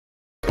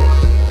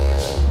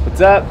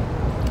What's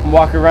up? I'm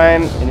Walker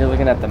Ryan, and you're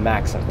looking at the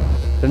Maxson.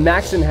 The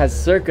Maxson has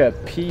Circa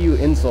PU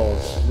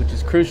insoles, which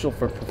is crucial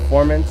for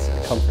performance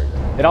and comfort.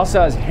 It also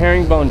has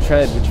herringbone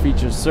tread, which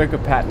features Circa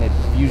patented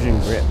fusion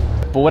grip.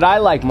 But what I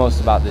like most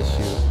about this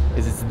shoe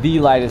is it's the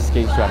lightest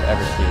skate shoe I've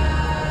ever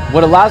skated.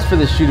 What allows for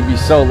this shoe to be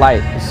so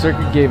light is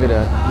Circa gave it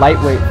a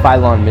lightweight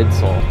Phylon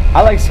midsole.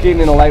 I like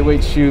skating in a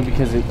lightweight shoe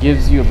because it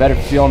gives you a better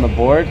feel on the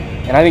board,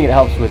 and I think it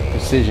helps with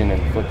precision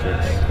and flip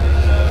tricks.